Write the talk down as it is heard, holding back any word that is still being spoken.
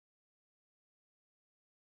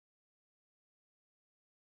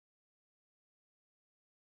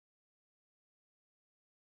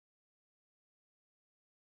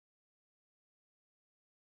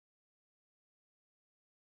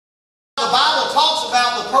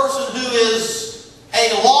who is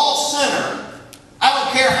a lost sinner, I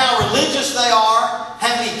don't care how religious they are,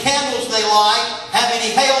 how many candles they light, how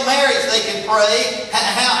many Hail Marys they can pray,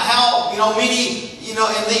 how many,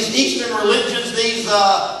 in these Eastern religions, these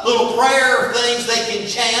little prayer things they can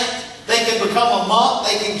chant. They can become a monk.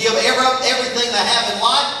 They can give everything they have in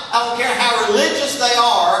life. I don't care how religious they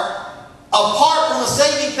are. Apart from a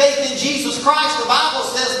saving faith in Jesus Christ, the Bible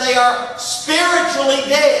says they are spiritually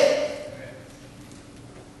dead.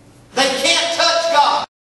 They can't touch God.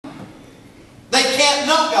 They can't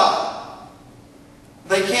know God.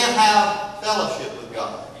 They can't have fellowship with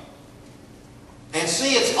God. And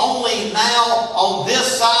see, it's only now on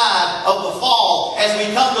this side of the fall, as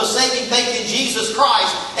we come to a saving faith in Jesus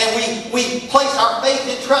Christ, and we place our faith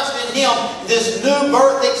and trust in Him, this new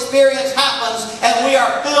birth experience happens, and we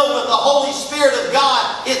are filled with the Holy Spirit of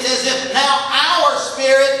God. It's as if now our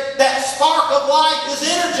spirit, that spark of life, is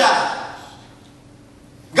energized.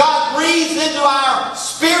 God breathes into our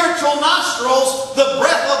spiritual nostrils the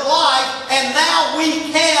breath of life, and now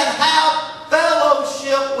we can have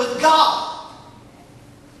fellowship with God.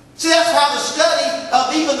 See, that's how the study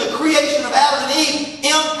of even the creation of Adam and Eve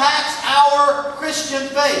impacts our Christian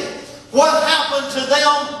faith. What happened to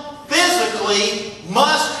them physically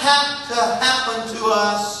must have to happen to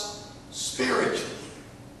us spiritually.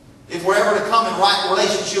 If we're ever to come in right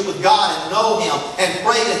relationship with God and know Him and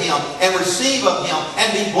pray to Him and receive of Him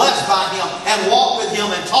and be blessed by Him and walk with Him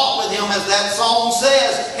and talk with Him, as that song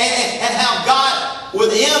says, and have God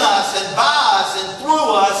within us and by us and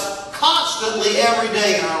through us constantly every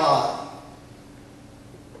day in our life.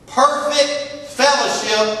 Perfect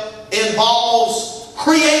fellowship involves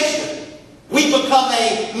creation. We become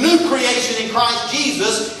a new creation in Christ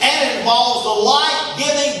Jesus, and it involves the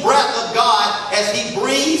life-giving breath of God as He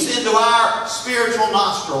breathes into our spiritual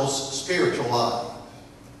nostrils, spiritual life.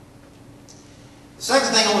 The second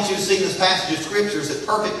thing I want you to see in this passage of Scripture is that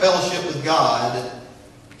perfect fellowship with God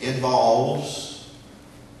involves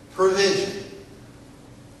provision.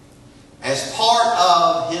 As part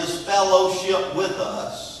of His fellowship with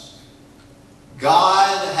us,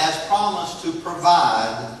 God has promised to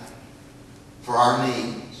provide for our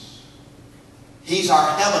needs. He's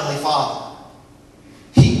our Heavenly Father.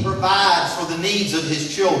 He provides for the needs of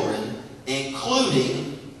His children,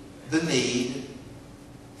 including the need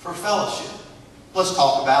for fellowship. Let's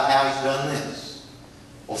talk about how He's done this.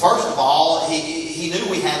 Well, first of all, He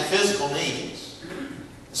knew we had physical needs.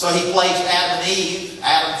 So He placed Adam and Eve,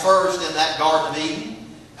 Adam first in that Garden of Eden,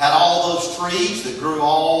 had all those trees that grew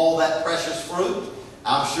all that precious fruit.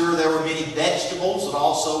 I'm sure there were many vegetables that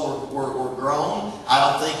also were grown. I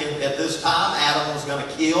don't think at this time Adam was going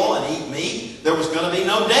to kill and eat meat. There was going to be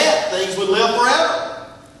no death. Things would live forever.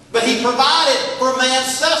 But He provided for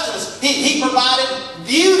man's sustenance. He provided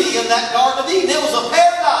beauty in that Garden of Eden. It was a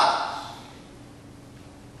paradise.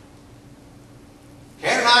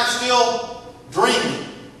 Karen and I are still dreaming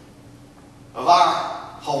of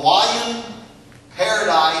our Hawaiian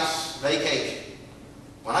paradise vacation.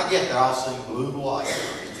 When I get there, I'll sing Blue Hawaii.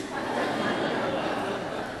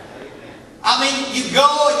 I mean, you go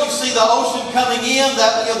and you see the ocean coming in,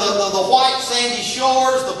 the white sandy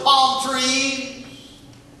shores, the palm trees,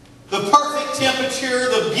 the perfect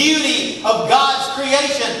temperature, the beauty of God's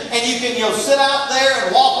creation. And you can sit out there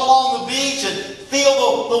and walk along the beach and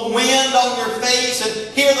feel the wind on your face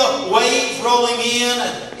and hear the waves rolling in.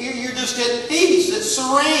 And you're just at peace. It's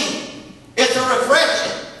serene. It's a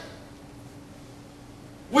refreshing.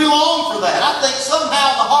 We long for that. I think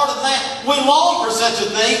somehow in the heart of man, we long for such a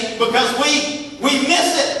thing because we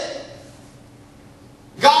miss it.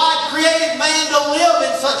 God created man to live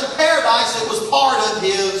in such a paradise that was part of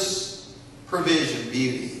His provision,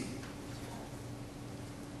 beauty.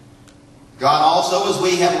 God also, as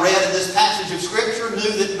we have read in this passage of Scripture,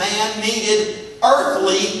 knew that man needed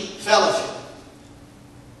earthly fellowship.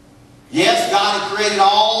 Yes, God had created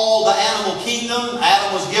all the animal kingdom.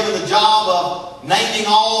 Adam was given the job of naming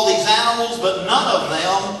all these animals, but none of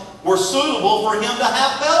them were suitable for him to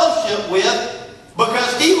have fellowship with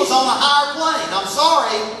because he was on a higher plane. I'm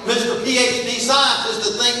sorry, Mr. PhD scientist,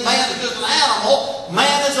 to think man is just an animal.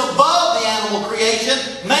 Man is above the animal creation.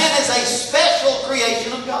 Man is a special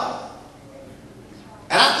creation of God.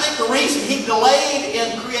 And I think the reason He delayed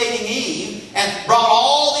in creating Eve and brought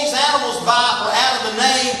all these animals by for Adam to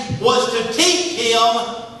name was to teach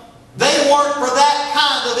him they weren't for that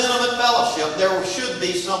kind of intimate fellowship. There should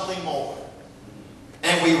be something more.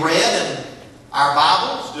 And we read in our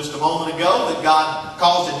Bibles just a moment ago that God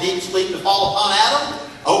caused a deep sleep to fall upon Adam,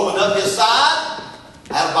 opened up his side.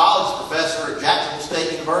 I had a biology professor at Jacksonville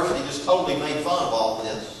State University just totally made fun of all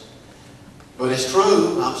this. But it's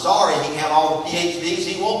true. I'm sorry. He can have all the PhDs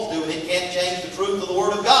he wants to, and it can't change the truth of the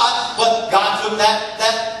Word of God. But God took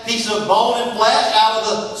that piece of bone and flesh out of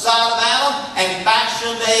the side of Adam and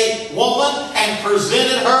fashioned a woman and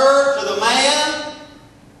presented her to the man.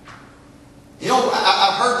 You know,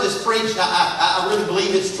 I've heard this preached. I really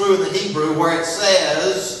believe it's true in the Hebrew where it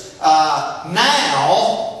says,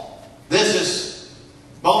 now, this is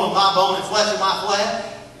bone of my bone and flesh of my flesh.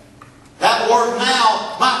 That word now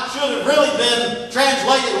should have really been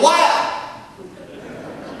translated, wow.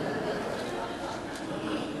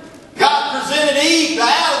 God presented Eve to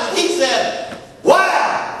Adam and he said,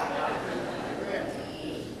 wow.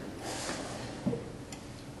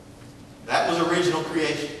 That was original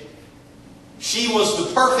creation. She was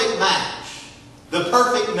the perfect match, the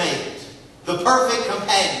perfect mate, the perfect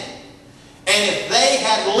companion. And if they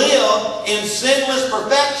had lived in sinless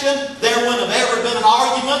perfection, there wouldn't have ever been an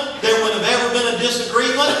argument. There wouldn't have ever been a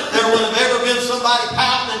disagreement. There wouldn't have ever been somebody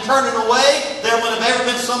pouting and turning away. There wouldn't have ever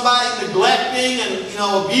been somebody neglecting and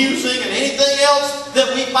abusing and anything else that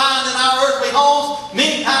we find in our earthly homes.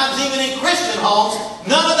 Many times even in Christian homes,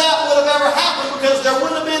 none of that would have ever happened because there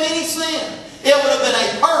wouldn't have been any sin. It would have been a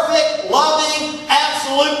perfect, loving,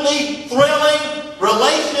 absolutely thrilling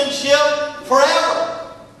relationship forever.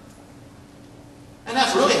 And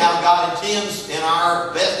that's really how God intends in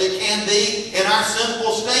our best it can be in our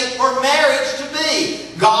sinful state for marriage to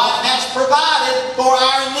be. God has provided for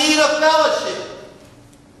our need of fellowship.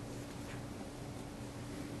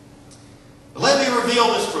 But let me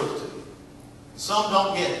reveal this truth to you. Some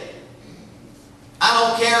don't get it. I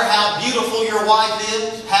don't care how beautiful your wife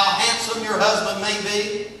is, how handsome your husband may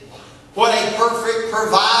be, what a perfect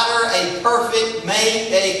provider, a perfect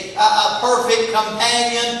mate, a perfect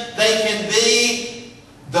companion they can be.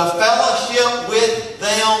 The fellowship with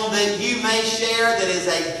them that you may share that is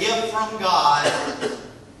a gift from God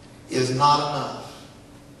is not enough.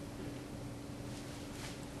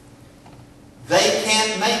 They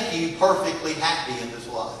can't make you perfectly happy in this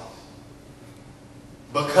life.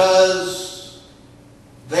 Because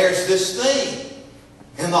there's this thing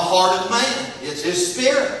in the heart of man. It's his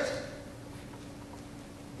spirit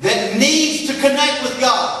that needs to connect with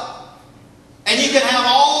God. And you can have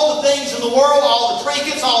all the things in the world, all the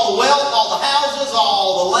trinkets, all the wealth, all the houses,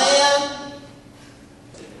 all the land.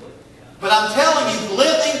 But I'm telling you,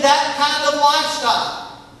 living that kind of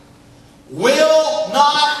lifestyle will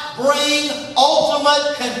not bring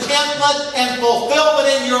ultimate contentment and fulfillment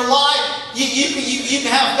in your life. You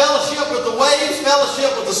can have fellowship with the waves,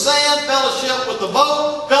 fellowship with the sand, fellowship with the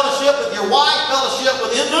boat, fellowship with your wife, fellowship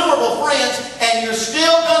with innumerable friends, and you're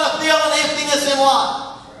still going to feel an emptiness in life.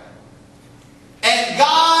 And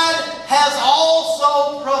God has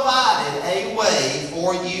also provided a way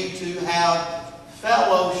for you to have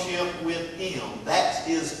fellowship with Him. That's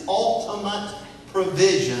His ultimate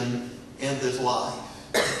provision in this life.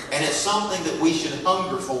 And it's something that we should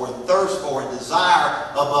hunger for and thirst for and desire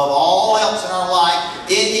above all else in our life,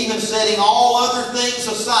 even setting all other things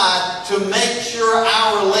aside to make sure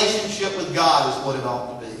our relationship with God is what it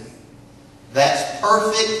ought to be. That's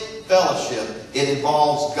perfect fellowship. It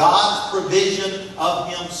involves God's provision of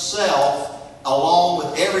Himself along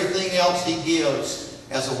with everything else He gives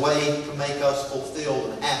as a way to make us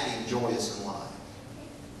fulfilled and happy and joyous in life.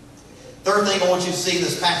 Third thing I want you to see in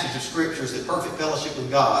this passage of Scripture is that perfect fellowship with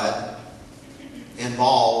God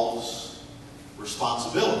involves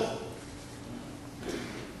responsibility.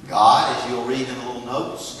 God, as you'll read in the little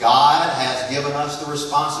notes, God has given us the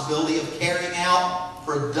responsibility of carrying out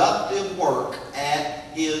productive work at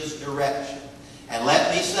His direction. And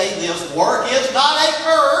let me say this, work is not a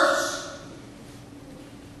curse.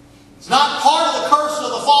 It's not part of the curse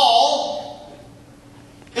of the fall.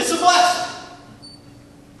 It's a blessing.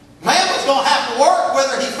 Man was going to have to work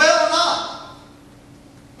whether he fell or not.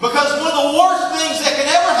 Because one of the worst things that can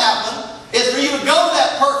ever happen is for you to go to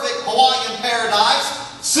that perfect Hawaiian paradise,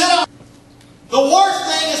 sit on. The worst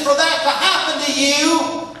thing is for that to happen to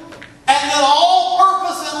you, and then all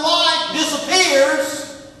purpose in life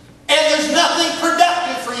disappears, and there's nothing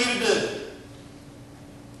productive for you to do.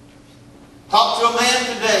 Talked to a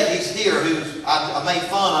man today, he's here, who I made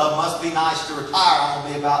fun of, must be nice to retire. I'm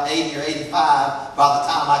going to be about 80 or 85 by the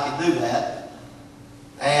time I can do that.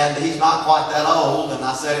 And he's not quite that old, and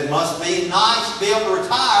I said, it must be nice to be able to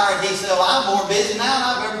retire. And he said, well, I'm more busy now than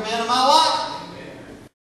I've ever been in my life.